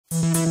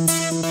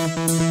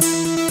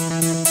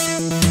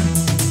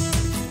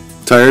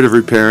Tired of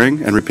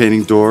repairing and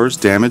repainting doors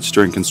damaged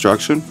during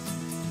construction?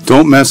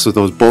 Don't mess with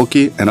those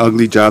bulky and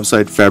ugly job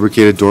site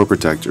fabricated door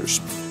protectors.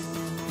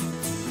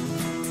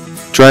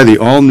 Try the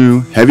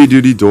all-new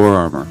heavy-duty Door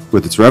Armor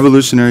with its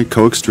revolutionary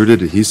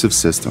co-extruded adhesive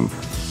system.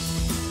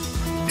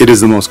 It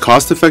is the most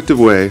cost-effective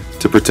way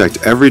to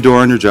protect every door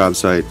on your job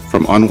site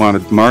from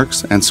unwanted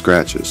marks and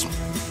scratches.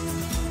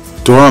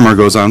 Door Armor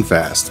goes on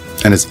fast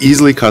and is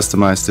easily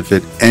customized to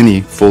fit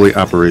any fully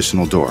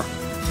operational door.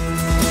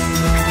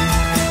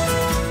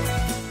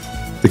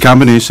 The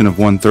combination of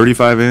one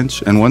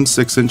 35-inch and one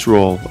 6-inch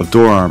roll of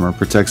Door Armor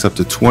protects up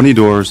to 20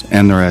 doors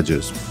and their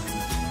edges.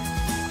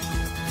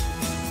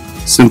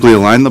 Simply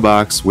align the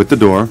box with the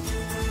door,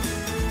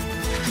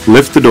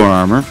 lift the Door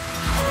Armor,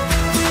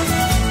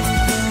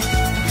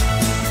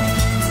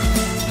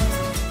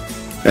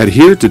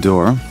 adhere to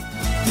door,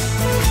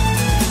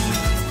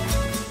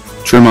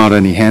 trim out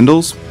any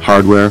handles,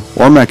 hardware,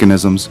 or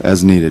mechanisms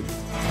as needed.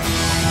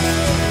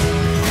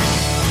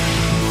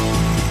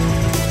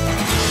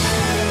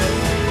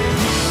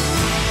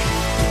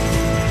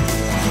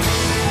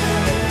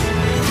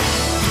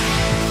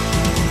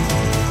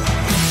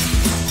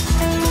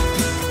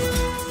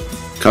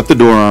 Cut the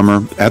Door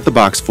Armor at the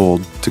box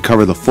fold to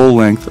cover the full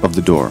length of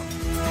the door.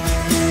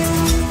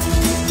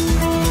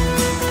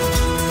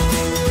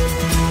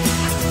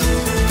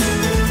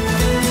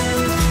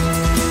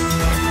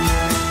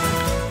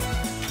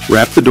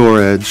 Wrap the door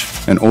edge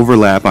and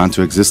overlap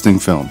onto existing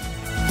film.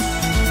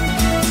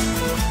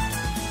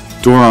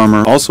 Door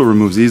Armor also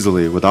removes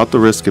easily without the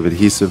risk of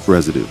adhesive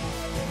residue.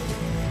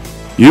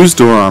 Use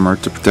Door Armor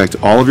to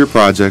protect all of your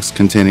projects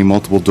containing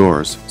multiple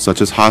doors,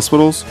 such as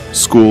hospitals,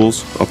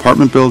 schools,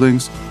 apartment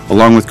buildings,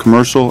 along with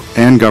commercial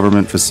and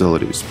government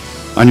facilities.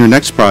 On your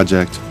next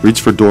project,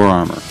 reach for Door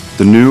Armor,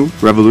 the new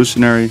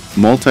revolutionary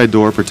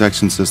multi-door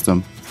protection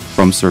system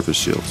from Surface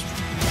Shield.